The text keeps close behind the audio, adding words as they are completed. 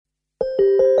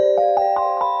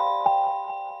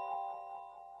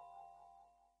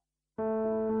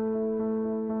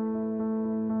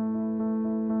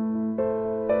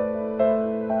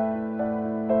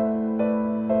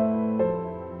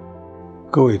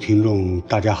各位听众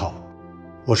大家好，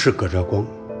我是葛兆光。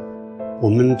我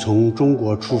们从中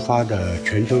国出发的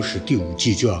全球史第5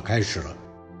季就要开始了。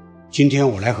今天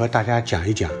我来和大家讲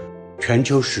一讲全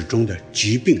球史中的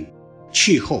疾病、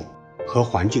气候和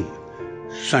环境，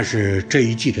算是这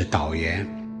一季的导言。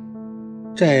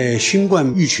在新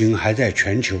冠疫情还在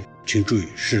全球，请注意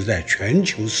是在全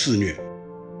球肆虐，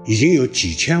已经有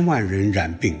几千万人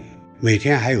染病，每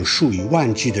天还有数以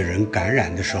万计的人感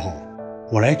染的时候，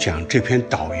我来讲这篇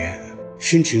导言，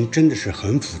心情真的是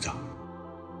很复杂。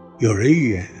有人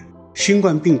预言，新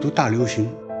冠病毒大流行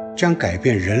将改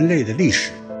变人类的历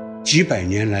史，几百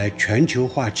年来全球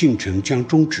化进程将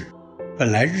终止，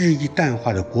本来日益淡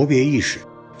化的国别意识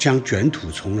将卷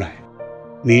土重来，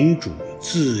民主、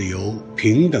自由、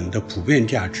平等的普遍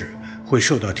价值会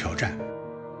受到挑战。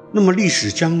那么历史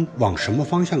将往什么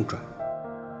方向转？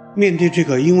面对这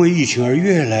个因为疫情而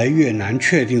越来越难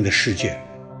确定的世界，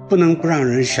不能不让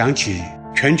人想起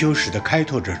全球史的开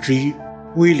拓者之一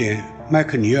威廉·麦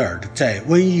克尼尔在《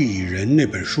瘟疫与人》那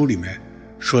本书里面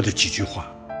说的几句话。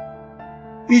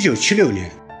1976年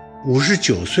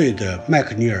，59岁的麦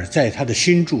克尼尔在他的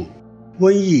新著《瘟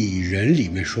疫与人》里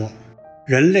面说，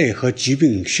人类和疾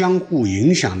病相互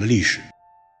影响的历史，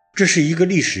这是一个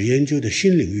历史研究的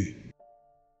新领域。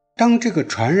当这个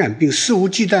传染病肆无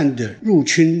忌惮地入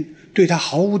侵对它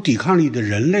毫无抵抗力的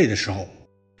人类的时候，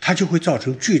它就会造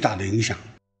成巨大的影响，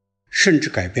甚至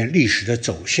改变历史的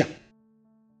走向。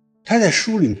他在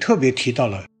书里特别提到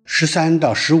了13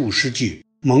到15世纪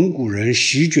蒙古人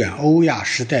席卷欧亚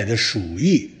时代的鼠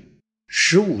疫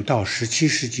，15到17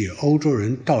世纪欧洲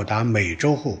人到达美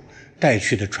洲后带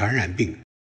去的传染病，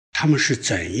他们是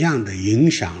怎样的影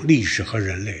响历史和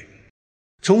人类。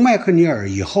从麦克尼尔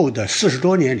以后的40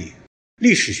多年里，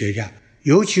历史学家，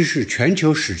尤其是全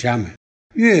球史家们，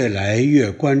越来越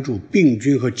关注病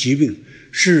菌和疾病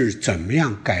是怎么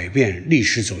样改变历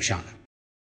史走向的。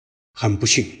很不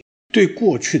幸，对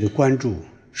过去的关注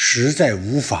实在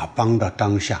无法帮到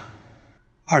当下。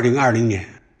2020年，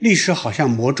历史好像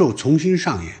魔咒重新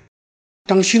上演。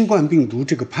当新冠病毒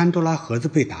这个潘多拉盒子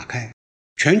被打开，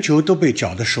全球都被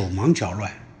搅得手忙脚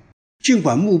乱。尽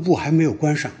管幕布还没有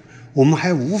关上，我们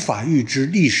还无法预知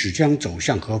历史将走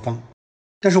向何方，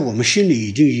但是我们心里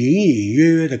已经隐隐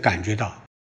约约地感觉到，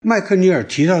麦克尼尔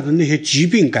提到的那些疾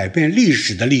病改变历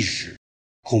史的历史，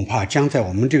恐怕将在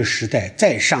我们这个时代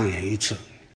再上演一次。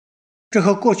这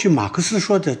和过去马克思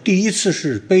说的第一次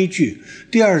是悲剧，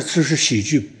第二次是喜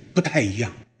剧不太一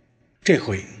样。这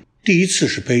回第一次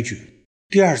是悲剧，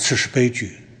第二次是悲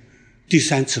剧，第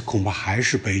三次恐怕还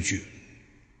是悲剧。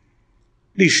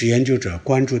历史研究者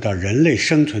关注到人类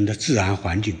生存的自然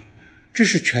环境，这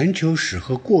是全球史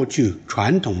和过去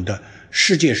传统的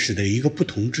世界史的一个不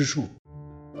同之处。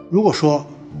如果说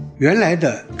原来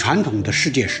的传统的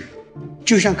世界史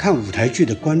就像看舞台剧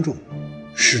的观众，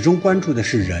始终关注的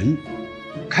是人，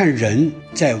看人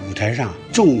在舞台上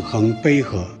纵横悲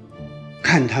和，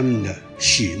看他们的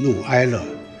喜怒哀乐，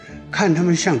看他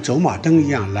们像走马灯一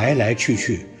样来来去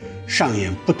去，上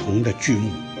演不同的剧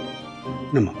目。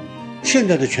那么现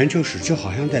在的全球史就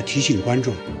好像在提醒观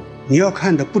众，你要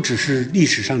看的不只是历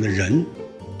史上的人，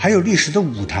还有历史的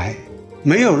舞台。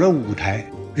没有了舞台，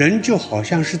人就好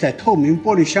像是在透明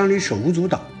玻璃箱里手舞足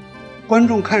蹈，观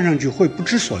众看上去会不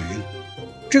知所云。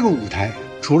这个舞台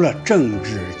除了政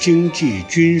治、经济、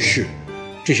军事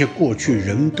这些过去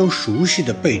人们都熟悉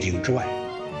的背景之外，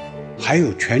还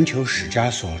有全球史家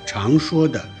所常说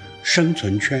的生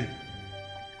存圈。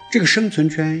这个生存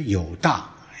圈有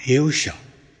大也有小，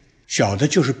小的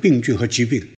就是病菌和疾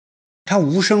病，它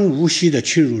无声无息地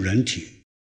侵入人体，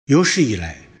有史以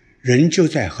来人就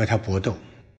在和它搏斗。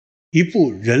一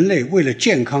部人类为了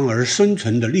健康而生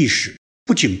存的历史，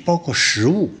不仅包括食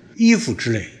物、衣服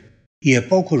之类，也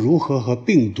包括如何和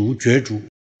病毒角逐，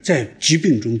在疾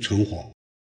病中存活。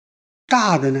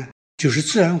大的呢，就是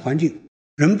自然环境，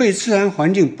人被自然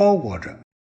环境包裹着，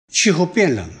气候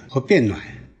变冷和变暖，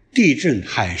地震、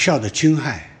海啸的侵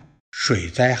害，水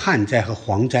灾、旱灾和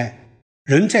蝗灾，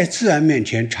人在自然面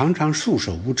前常常束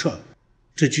手无策，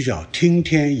这就叫听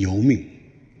天由命。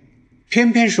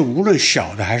偏偏是无论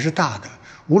小的还是大的，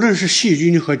无论是细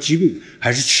菌和疾病，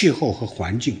还是气候和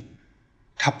环境，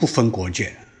它不分国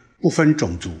界，不分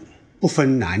种族，不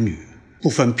分男女，不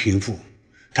分贫富，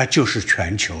它就是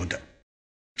全球的。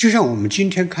就像我们今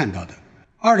天看到的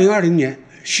，2020年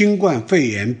新冠肺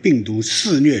炎病毒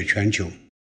肆虐全球，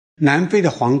南非的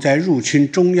蝗灾入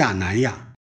侵中亚、南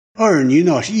亚，厄尔尼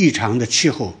诺异常的气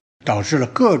候导致了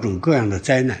各种各样的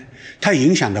灾难，它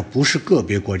影响的不是个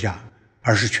别国家，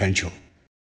而是全球。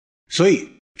所以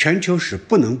全球史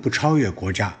不能不超越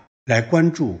国家来关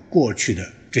注过去的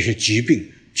这些疾病、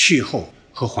气候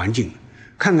和环境，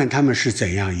看看它们是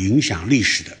怎样影响历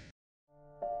史的。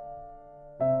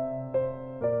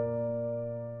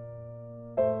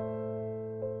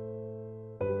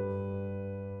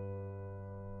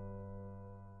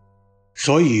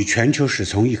所以全球史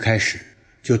从一开始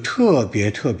就特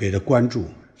别的关注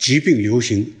疾病流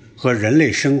行和人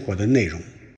类生活的内容。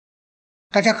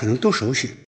大家可能都熟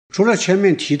悉，除了前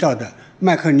面提到的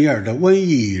麦克尼尔的《瘟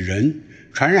疫与人：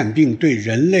传染病对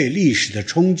人类历史的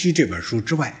冲击》这本书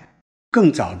之外，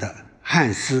更早的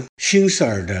汉斯·辛瑟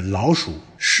尔的《老鼠、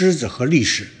狮子和历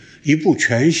史》，一部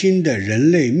全新的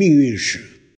人类命运史，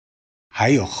还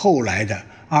有后来的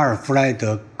阿尔弗莱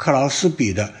德·克劳斯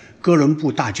比的《哥伦布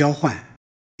大交换》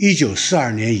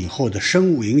，1942年以后的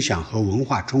生物影响和文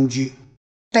化冲击，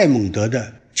戴蒙德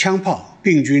的枪炮、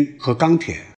病菌和钢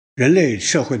铁，人类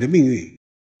社会的命运，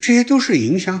这些都是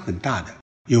影响很大的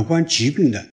有关疾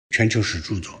病的全球史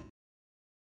著作。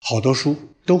好多书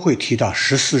都会提到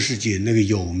14世纪那个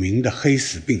有名的黑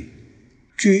死病。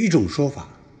据一种说法，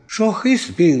说黑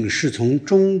死病是从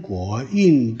中国、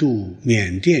印度、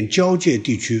缅甸交界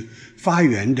地区发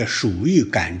源的鼠疫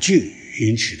杆菌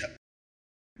引起的。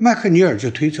麦克尼尔就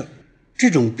推测，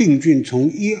这种病菌从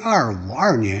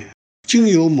1252年经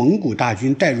由蒙古大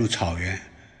军带入草原，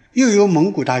又由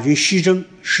蒙古大军西征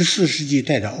14世纪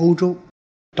带到欧洲，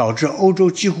导致欧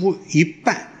洲几乎一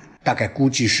半，大概估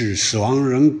计是死亡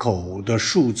人口的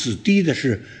数字低的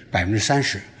是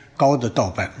 30%， 高的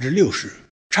到 60%，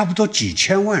 差不多几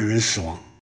千万人死亡，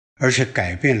而且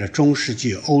改变了中世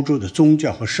纪欧洲的宗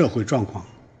教和社会状况。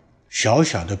小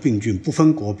小的病菌不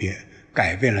分国别，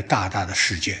改变了大大的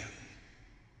世界。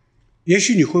也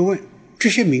许你会问，这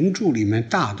些名著里面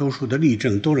大多数的例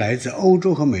证都来自欧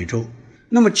洲和美洲，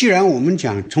那么既然我们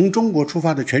讲从中国出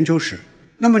发的全球史，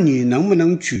那么你能不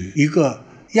能举一个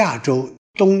亚洲、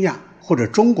东亚或者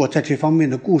中国在这方面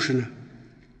的故事呢？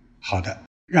好的，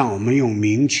让我们用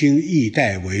明清易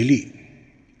代为例。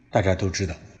大家都知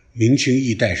道，明清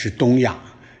易代是东亚，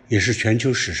也是全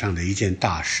球史上的一件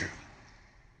大事。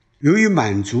由于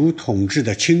满族统治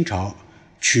的清朝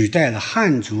取代了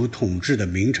汉族统治的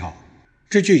明朝，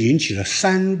这就引起了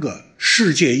3个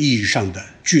世界意义上的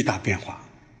巨大变化。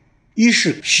一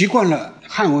是习惯了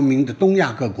汉文明的东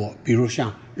亚各国，比如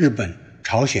像日本、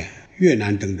朝鲜、越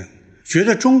南等等，觉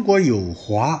得中国有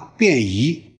华变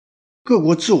夷，各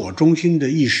国自我中心的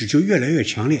意识就越来越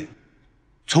强烈。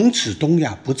从此东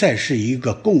亚不再是一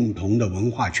个共同的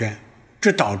文化圈，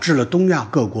这导致了东亚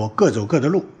各国各走各的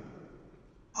路。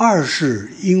二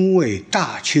是因为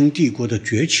大清帝国的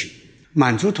崛起，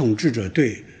满族统治者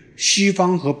对西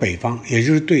方和北方，也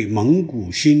就是对蒙古、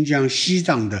新疆、西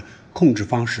藏的控制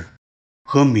方式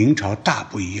和明朝大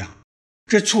不一样，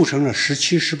这促成了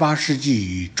17、18世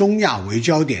纪以中亚为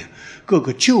焦点各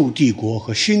个旧帝国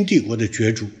和新帝国的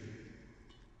角逐。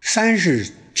三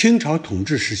是清朝统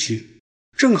治时期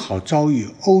正好遭遇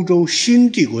欧洲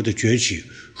新帝国的崛起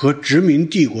和殖民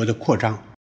帝国的扩张，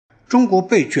中国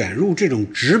被卷入这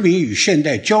种殖民与现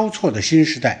代交错的新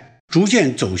时代，逐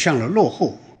渐走向了落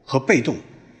后和被动。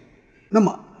那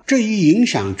么这一影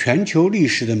响全球历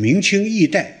史的明清易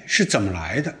代是怎么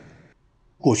来的？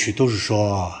过去都是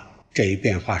说这一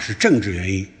变化是政治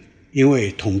原因，因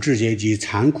为统治阶级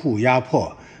残酷压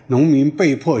迫，农民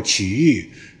被迫起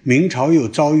义，明朝又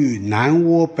遭遇南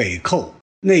倭北寇，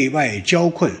内外交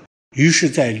困，于是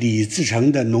在李自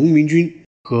成的农民军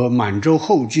和满洲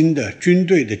后金的军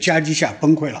队的夹击下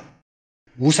崩溃了。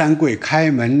吴三桂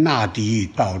开门纳敌，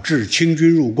导致清军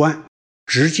入关，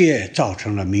直接造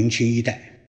成了明清易代。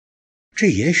这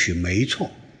也许没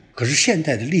错，可是现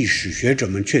代的历史学者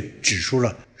们却指出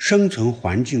了生存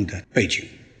环境的背景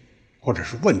或者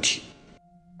是问题。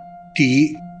第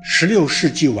一，16世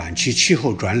纪晚期气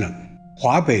候转冷，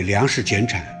华北粮食减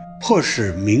产，迫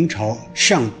使明朝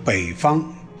向北方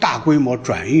大规模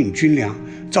转运军粮，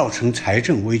造成财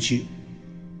政危机。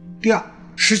第二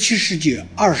，17世纪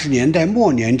20年代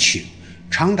末年起，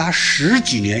长达10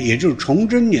几年，也就是崇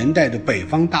祯年代的北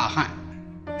方大旱，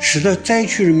使得灾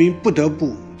区人民不得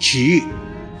不起义，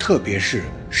特别是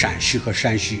陕西和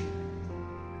山西。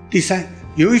第三，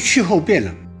由于气候变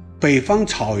冷，北方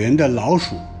草原的老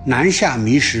鼠南下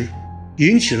觅食，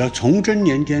引起了崇祯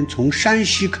年间从山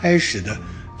西开始的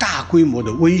大规模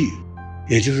的瘟疫，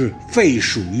也就是肺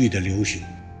鼠疫的流行。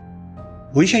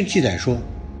文献记载说，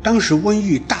当时瘟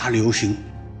疫大流行，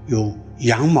有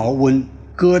羊毛瘟、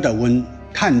疙瘩瘟、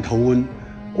探头瘟、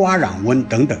瓜壤瘟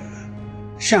等等。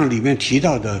像里面提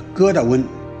到的疙瘩瘟，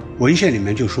文献里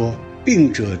面就说，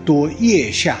病者多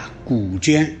腋下骨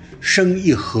间生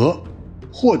一核，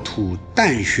或吐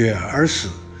淡血而死，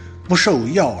不受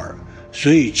药饵，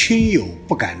所以亲友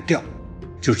不敢吊，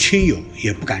就亲友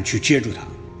也不敢去接触它，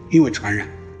因为传染。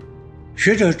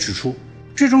学者指出，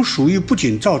这种鼠疫不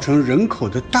仅造成人口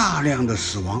的大量的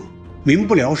死亡，民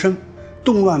不聊生，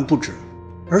动乱不止，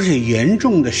而且严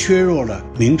重地削弱了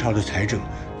明朝的财政，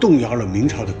动摇了明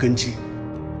朝的根基。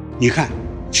你看，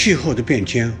气候的变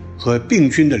迁和病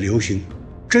菌的流行，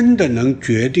真的能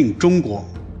决定中国，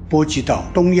波及到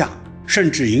东亚，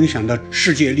甚至影响到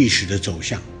世界历史的走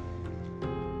向。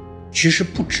其实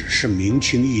不只是明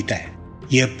清易代，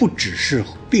也不只是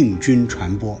病菌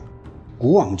传播，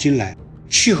古往今来，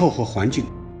气候和环境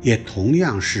也同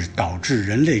样是导致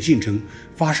人类进程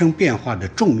发生变化的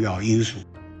重要因素。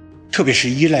特别是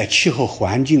依赖气候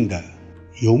环境的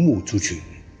游牧族群。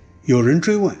有人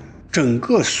追问，整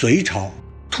个隋朝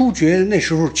突厥那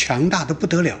时候强大的不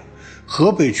得了，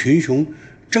河北群雄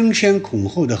争先恐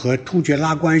后的和突厥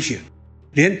拉关系，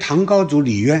连唐高祖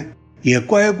李渊也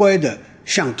乖乖的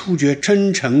向突厥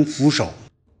称臣俯首。《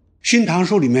新唐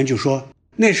书》里面就说，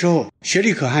那时候颉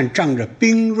利可汗仗着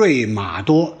兵锐马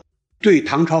多，对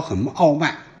唐朝很傲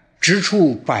慢，直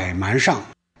处百蛮上，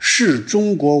视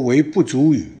中国为不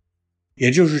足与，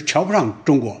也就是瞧不上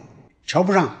中国，瞧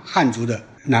不上汉族的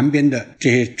南边的这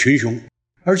些群雄，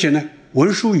而且呢，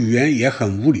文书语言也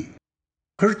很无理。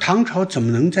可是唐朝怎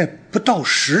么能在不到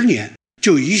10年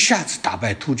就一下子打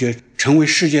败突厥，成为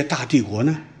世界大帝国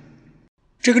呢？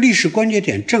这个历史关节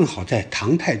点正好在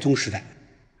唐太宗时代，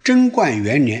贞观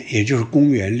元年，也就是公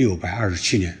元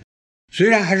627年。虽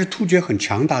然还是突厥很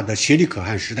强大的颉利可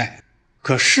汗时代，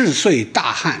可4岁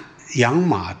大旱，羊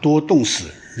马多冻死，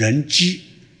人饥，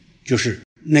就是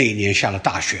那一年下了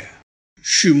大雪，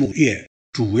畜牧业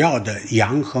主要的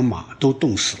羊和马都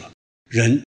冻死了，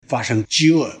人发生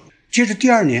饥饿。接着第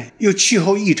2年又气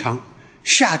候异常，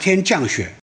夏天降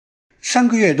雪，3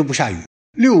个月都不下雨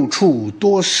，6处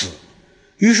多死。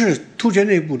于是突厥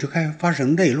内部就开始发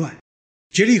生内乱，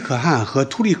颉利可汗和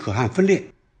突利可汗分裂，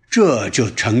这就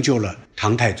成就了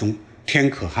唐太宗天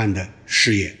可汗的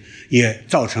事业，也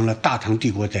造成了大唐帝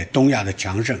国在东亚的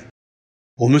强盛。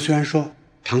我们虽然说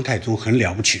唐太宗很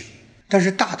了不起，但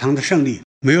是大唐的胜利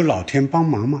没有老天帮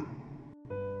忙吗？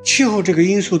气候这个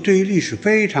因素对于历史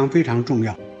非常非常重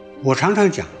要。我常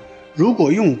常讲，如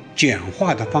果用简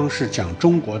化的方式讲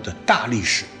中国的大历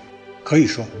史，可以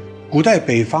说古代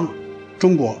北方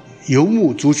中国游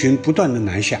牧族群不断的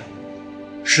南下，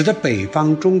使得北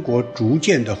方中国逐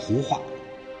渐的胡化，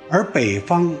而北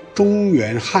方中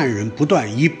原汉人不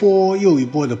断一波又一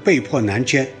波的被迫南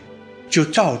迁，就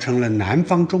造成了南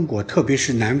方中国，特别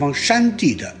是南方山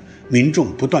地的民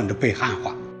众不断的被汉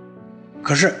化。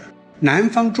可是南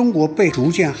方中国被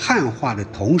逐渐汉化的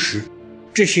同时，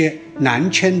这些南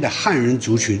迁的汉人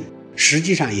族群实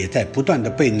际上也在不断的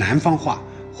被南方化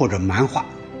或者蛮化。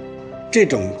这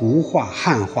种胡化、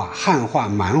汉化、汉化、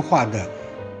蛮化的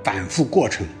反复过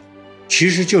程，其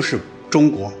实就是中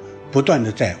国不断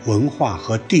的在文化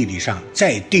和地理上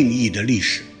再定义的历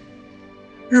史。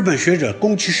日本学者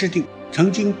宫崎市定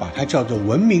曾经把它叫做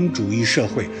文明主义社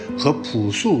会和朴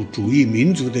素主义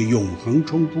民族的永恒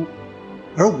冲突，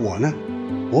而我呢，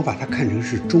我把它看成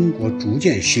是中国逐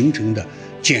渐形成的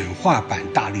简化版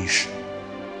大历史。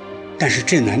但是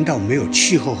这难道没有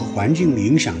气候和环境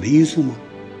影响的因素吗？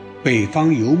北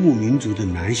方游牧民族的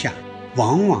南下，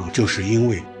往往就是因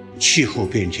为气候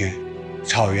变迁，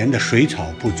草原的水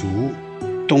草不足，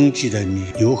冬季的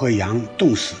牛和羊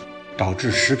冻死，导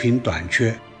致食品短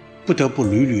缺，不得不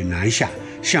屡屡南下，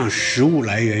向食物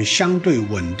来源相对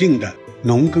稳定的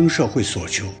农耕社会所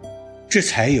求，这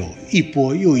才有一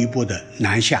波又一波的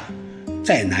南下，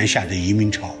再南下的移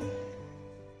民潮。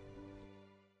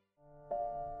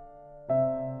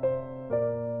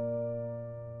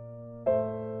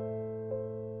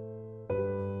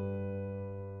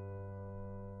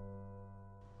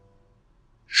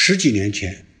10几年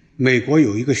前，美国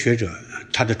有一个学者，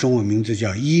他的中文名字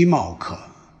叫伊茂可，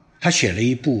他写了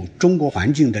一部中国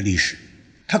环境的历史。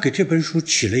他给这本书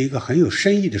起了一个很有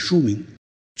深意的书名，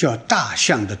叫《大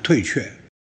象的退却》。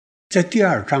在第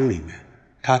2章里面，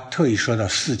他特意说到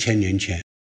4000年前，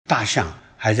大象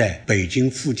还在北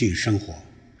京附近生活，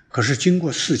可是经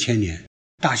过4000年，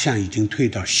大象已经退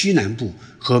到西南部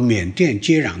和缅甸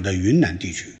接壤的云南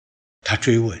地区。他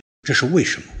追问这是为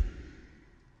什么，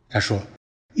他说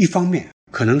一方面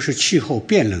可能是气候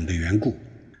变冷的缘故，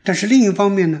但是另一方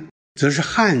面呢，则是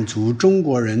汉族中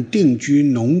国人定居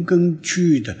农耕区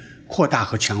域的扩大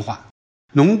和强化，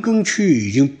农耕区域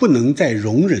已经不能再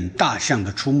容忍大象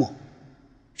的出没。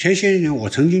前些年我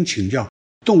曾经请教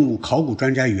动物考古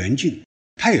专家袁静，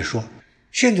他也说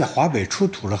现在华北出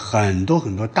土了很多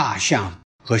很多大象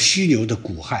和犀牛的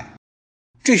骨骸，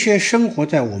这些生活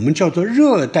在我们叫做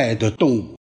热带的动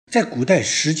物，在古代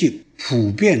实际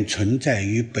普遍存在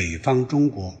于北方中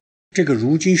国这个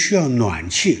如今需要暖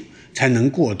气才能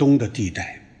过冬的地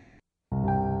带。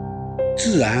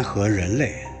自然和人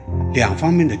类两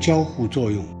方面的交互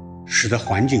作用，使得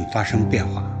环境发生变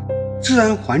化。自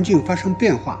然环境发生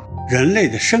变化，人类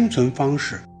的生存方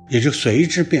式也就随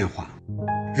之变化。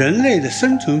人类的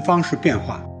生存方式变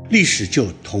化，历史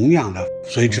就同样的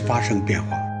随之发生变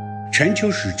化。全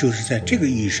球史就是在这个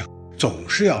意义上总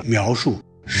是要描述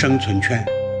生存圈，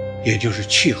也就是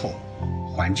气候、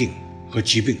环境和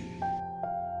疾病。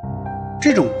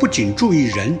这种不仅注意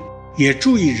人，也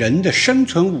注意人的生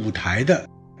存舞台的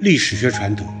历史学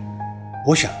传统，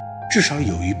我想至少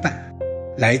有一半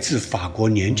来自法国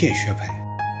年鉴学派。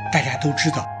大家都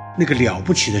知道那个了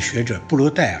不起的学者布罗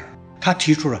代尔，他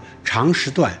提出了长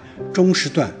时段、中时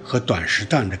段和短时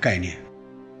段的概念。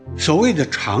所谓的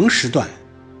长时段，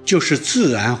就是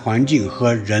自然环境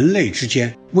和人类之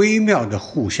间微妙的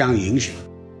互相影响，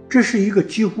这是一个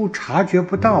几乎察觉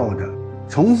不到的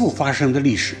重复发生的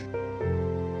历史。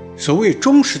所谓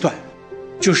中时段，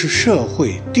就是社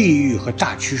会、地域和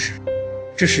大趋势，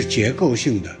这是结构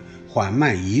性的缓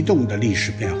慢移动的历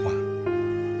史变化。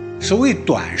所谓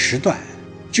短时段，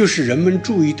就是人们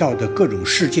注意到的各种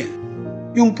事件，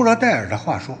用布罗代尔的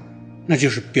话说，那就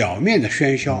是表面的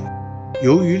喧嚣，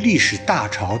由于历史大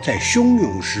潮在汹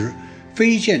涌时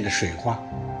飞溅的水花。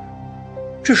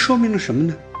这说明了什么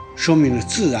呢？说明了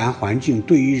自然环境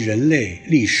对于人类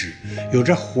历史有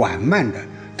着缓慢的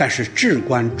但是至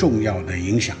关重要的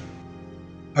影响。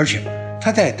而且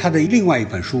他在他的另外一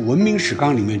本书《文明史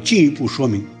纲》里面进一步说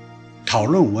明，讨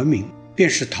论文明便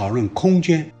是讨论空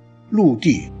间、陆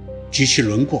地及其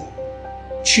轮廓、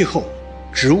气候、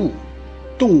植物、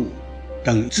动物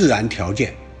等自然条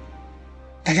件。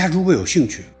大家如果有兴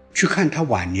趣去看他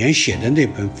晚年写的那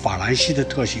本《法兰西的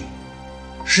特性》，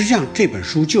实际上这本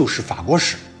书就是法国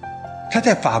史，他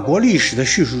在法国历史的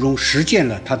叙述中实践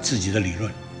了他自己的理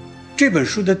论。这本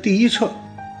书的第一册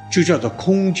就叫做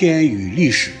空间与历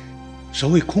史。所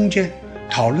谓空间，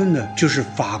讨论的就是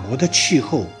法国的气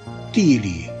候、地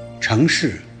理、城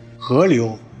市、河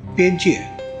流、边界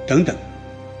等等。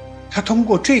他通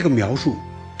过这个描述，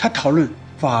他讨论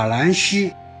法兰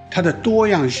西它的多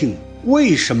样性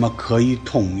为什么可以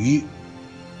统一。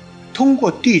通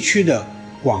过地区的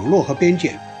网络和边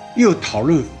界，又讨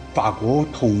论法国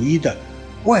统一的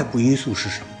外部因素是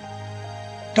什么。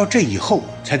到这以后，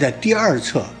才在第二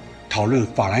册讨论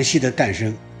法兰西的诞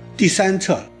生，第三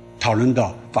册讨论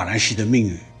到法兰西的命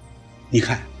运。你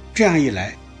看，这样一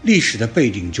来，历史的背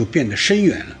景就变得深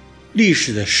远了，历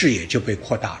史的视野就被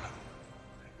扩大了。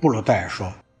布罗代尔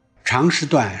说，长时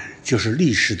段就是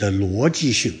历史的逻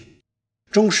辑性，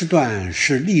中时段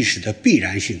是历史的必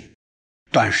然性，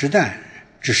短时段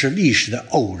只是历史的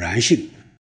偶然性。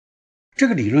这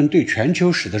个理论对全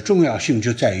球史的重要性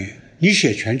就在于，你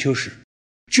写全球史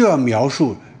就要描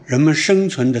述人们生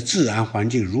存的自然环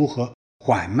境如何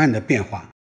缓慢的变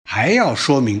化，还要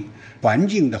说明环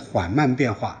境的缓慢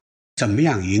变化怎么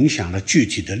样影响了具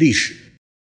体的历史。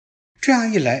这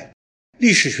样一来，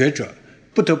历史学者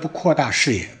不得不扩大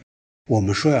视野。我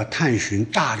们说要探寻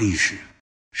大历史。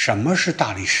什么是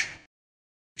大历史？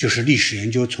就是历史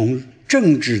研究从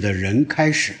政治的人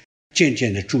开始，渐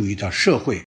渐地注意到社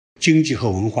会、经济和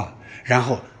文化，然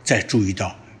后再注意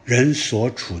到人所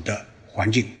处的环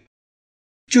境。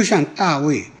就像大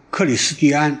卫·克里斯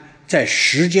蒂安在《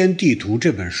时间地图》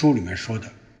这本书里面说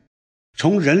的，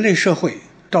从人类社会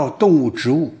到动物、植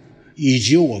物，以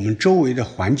及我们周围的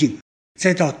环境，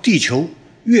再到地球、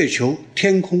月球、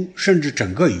天空，甚至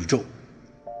整个宇宙。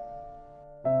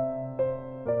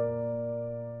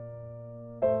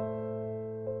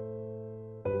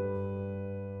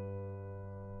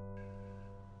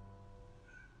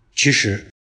其实，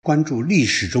关注历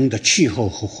史中的气候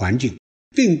和环境，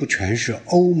并不全是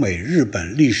欧美、日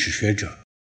本历史学者。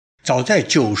早在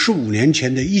95年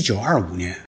前的1925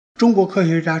年，中国科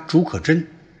学家竺可桢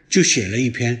就写了一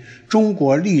篇《中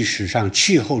国历史上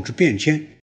气候之变迁》，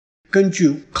根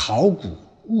据考古、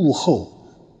物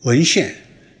候、文献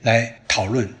来讨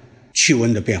论气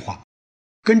温的变化。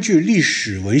根据历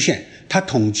史文献，他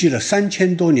统计了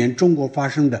3000多年中国发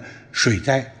生的水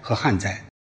灾和旱灾。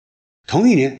同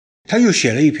一年，他又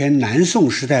写了一篇南宋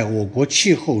时代我国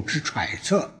气候之揣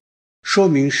测，说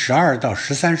明12到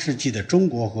13世纪的中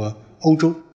国和欧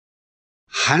洲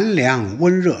寒凉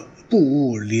温热不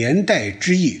无连带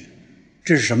之意。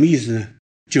这是什么意思呢？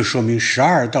就说明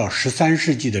12到13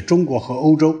世纪的中国和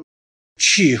欧洲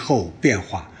气候变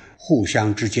化互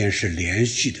相之间是联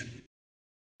系的。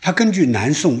他根据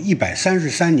南宋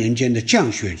133年间的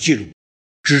降雪记录，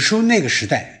指出那个时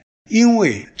代因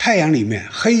为太阳里面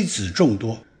黑子众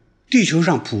多，地球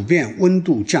上普遍温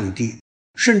度降低，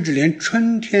甚至连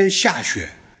春天下雪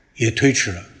也推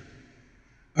迟了。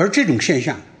而这种现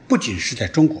象不仅是在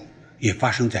中国，也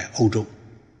发生在欧洲。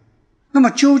那么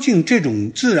究竟这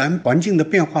种自然环境的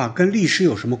变化跟历史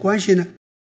有什么关系呢？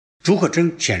竺可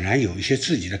桢显然有一些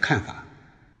自己的看法，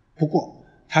不过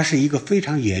他是一个非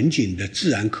常严谨的自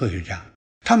然科学家，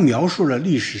他描述了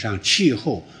历史上气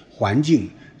候、环境、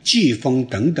季风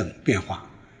等等变化，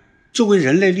作为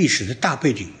人类历史的大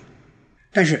背景，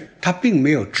但是他并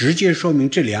没有直接说明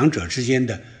这两者之间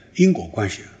的因果关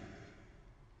系。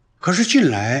可是近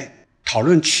来讨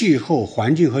论气候、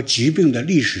环境和疾病的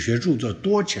历史学著作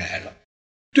多起来了，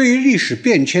对于历史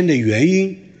变迁的原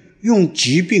因，用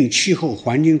疾病、气候、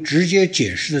环境直接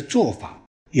解释的做法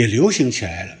也流行起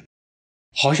来了，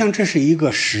好像这是一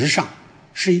个时尚，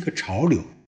是一个潮流。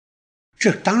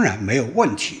这当然没有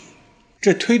问题，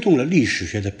这推动了历史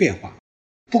学的变化。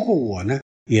不过我呢，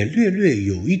也略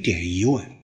有一点疑问。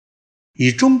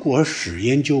以中国史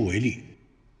研究为例，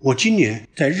我今年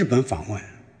在日本访问，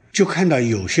就看到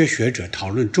有些学者讨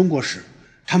论中国史，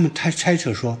他们猜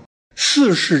测说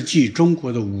4世纪中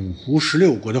国的五胡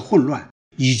16国的混乱，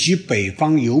以及北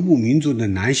方游牧民族的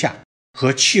南下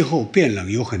和气候变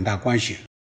冷有很大关系，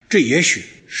这也许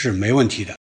是没问题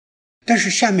的。但是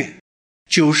下面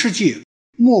9世纪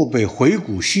漠北回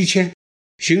谷西迁，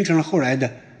形成了后来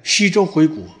的西周回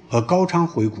谷和高昌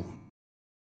回谷，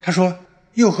他说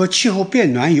又和气候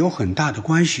变暖有很大的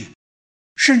关系，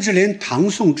甚至连唐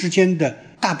宋之间的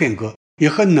大变革也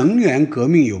和能源革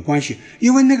命有关系，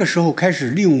因为那个时候开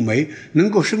始利用煤，能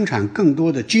够生产更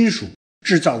多的金属，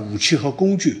制造武器和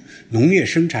工具，农业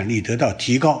生产力得到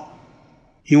提高，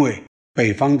因为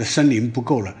北方的森林不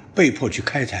够了，被迫去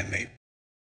开采煤。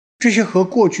这些和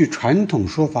过去传统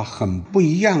说法很不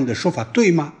一样的说法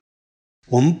对吗？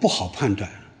我们不好判断，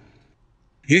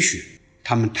也许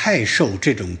他们太受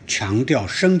这种强调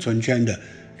生存圈的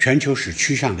全球史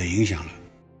趋向的影响了。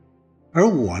而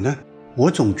我呢，我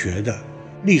总觉得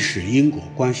历史因果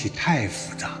关系太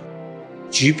复杂，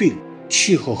疾病、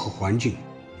气候和环境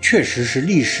确实是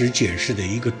历史解释的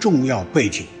一个重要背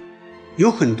景，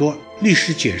有很多历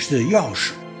史解释的钥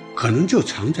匙可能就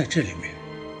藏在这里面。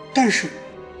但是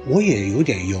我也有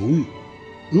点犹豫，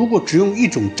如果只用一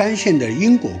种单线的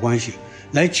因果关系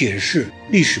来解释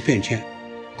历史变迁，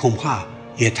恐怕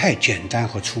也太简单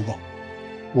和粗暴。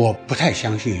我不太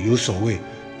相信有所谓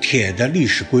铁的历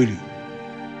史规律，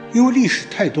因为历史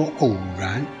太多偶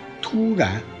然、突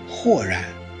然、豁然，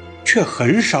却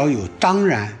很少有当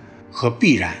然和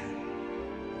必然。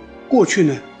过去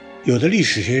呢，有的历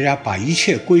史学家把一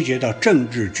切归结到政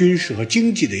治、军事和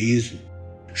经济的因素，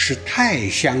是太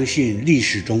相信历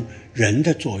史中人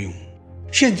的作用。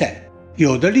现在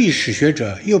有的历史学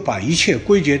者又把一切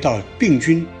归结到病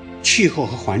菌、气候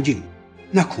和环境，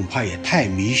那恐怕也太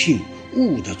迷信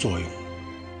物的作用。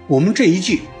我们这一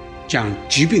季讲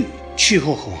疾病、气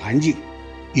候和环境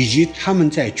以及它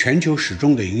们在全球史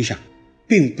中的影响，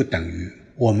并不等于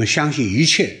我们相信一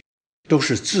切都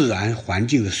是自然环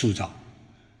境的塑造。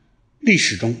历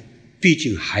史中毕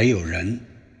竟还有人。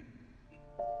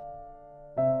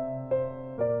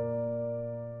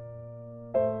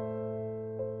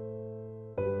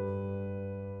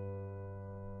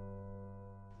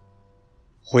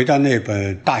回到那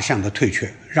本《大象的退却》，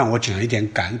让我讲一点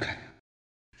感慨。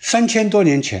3000多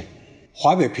年前，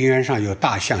华北平原上有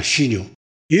大象、犀牛，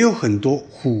也有很多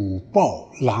虎、豹、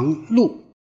狼、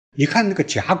鹿。你看那个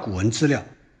甲骨文资料，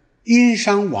殷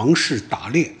商王室打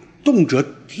猎，动辄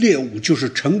猎物就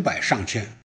是成百上千。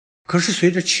可是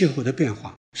随着气候的变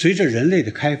化，随着人类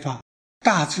的开发，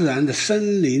大自然的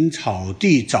森林、草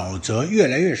地、沼泽越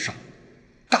来越少，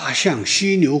大象、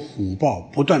犀牛、虎、豹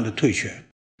不断的退却。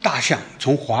大象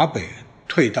从华北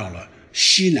退到了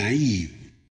西南异域，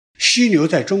犀牛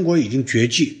在中国已经绝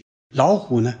迹，老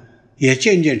虎呢也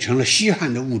渐渐成了西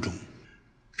汉的物种，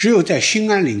只有在兴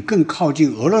安岭更靠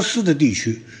近俄罗斯的地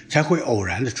区才会偶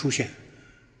然的出现。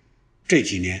这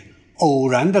几年偶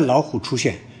然的老虎出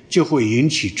现就会引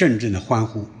起阵阵的欢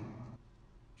呼。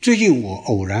最近我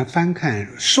偶然翻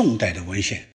看宋代的文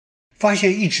献，发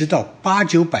现一直到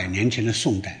800-900年前的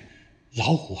宋代，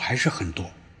老虎还是很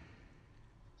多。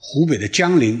湖北的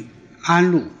江陵、安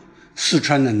陆，四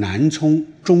川的南充、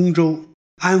中州，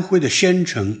安徽的仙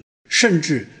城，甚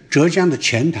至浙江的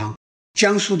钱塘、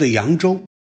江苏的扬州，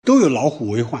都有老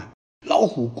虎为患。老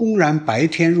虎公然白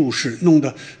天入室，弄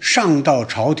得上到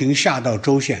朝廷，下到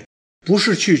州县，不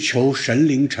是去求神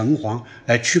灵城隍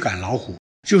来驱赶老虎，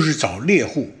就是找猎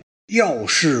户，要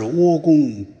事窝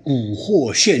工，蛊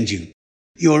惑陷阱。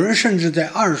有人甚至在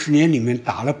20年里面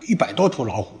打了100多头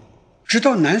老虎。直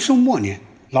到南宋末年，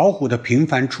老虎的频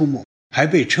繁出没还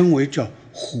被称为叫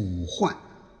虎患，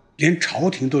连朝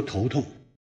廷都头痛。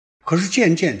可是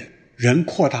渐渐的，人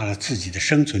扩大了自己的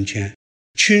生存圈，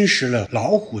侵蚀了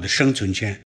老虎的生存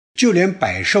圈，就连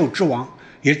百兽之王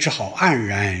也只好黯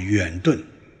然远遁。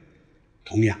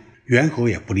同样，猿猴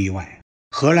也不例外。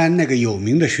荷兰那个有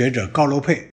名的学者高罗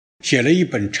佩写了一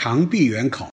本《长臂猿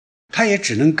考》，他也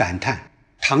只能感叹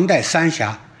唐代三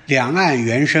峡两岸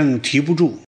猿声啼不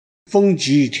住，风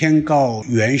急天高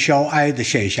猿啸哀的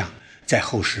现象在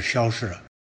后世消失了，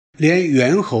连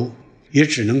猿猴也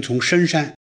只能从深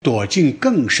山躲进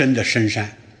更深的深山。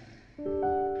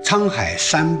沧海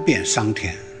三变桑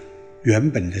田，原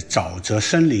本的沼泽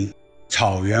森林、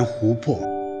草原湖泊、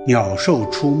鸟兽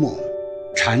出没、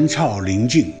蝉草林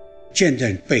径，渐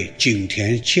渐被井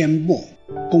田阡陌、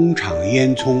工厂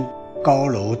烟囱、高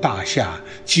楼大厦、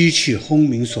机器轰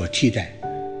鸣所替代。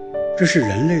这是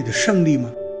人类的胜利吗？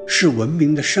是文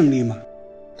明的胜利吗？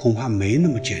恐怕没那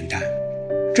么简单。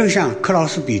正像克劳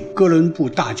斯比哥伦布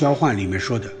大交换里面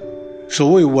说的，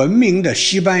所谓文明的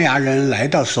西班牙人来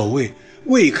到所谓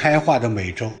未开化的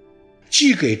美洲，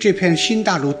既给这片新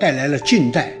大陆带来了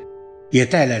近代，也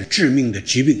带来了致命的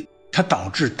疾病，它导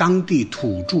致当地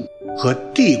土著和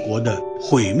帝国的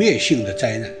毁灭性的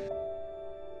灾难。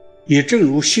也正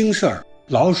如辛瑟尔、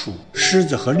老鼠、狮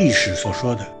子和历史所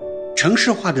说的，城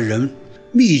市化的人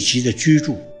密集的居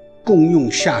住，共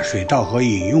用下水道和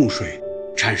饮用水，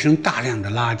产生大量的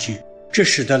垃圾，这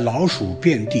使得老鼠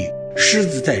遍地，狮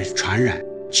子在传染，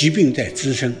疾病在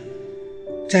滋生。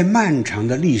在漫长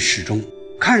的历史中，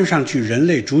看上去人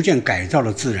类逐渐改造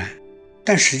了自然，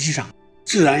但实际上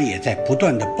自然也在不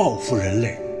断地报复人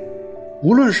类。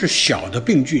无论是小的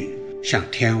病菌，像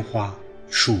天花、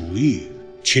鼠疫、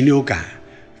禽流感、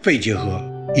肺结核，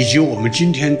以及我们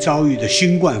今天遭遇的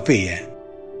新冠肺炎，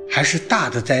还是大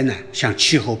的灾难，像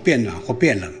气候变暖或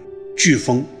变冷、飓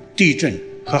风、地震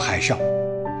和海啸，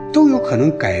都有可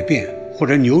能改变或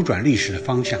者扭转历史的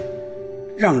方向，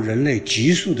让人类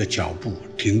急速的脚步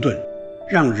停顿，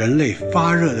让人类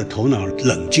发热的头脑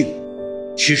冷静。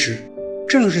其实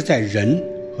正是在人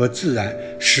和自然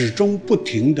始终不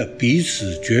停的彼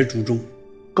此角逐中，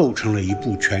构成了一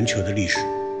部全球的历史。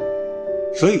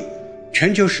所以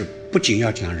全球史不仅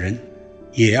要讲人，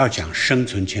也要讲生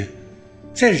存圈。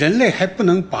在人类还不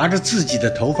能拔着自己的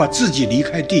头发自己离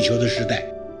开地球的时代，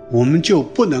我们就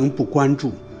不能不关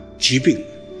注疾病、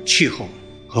气候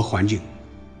和环境。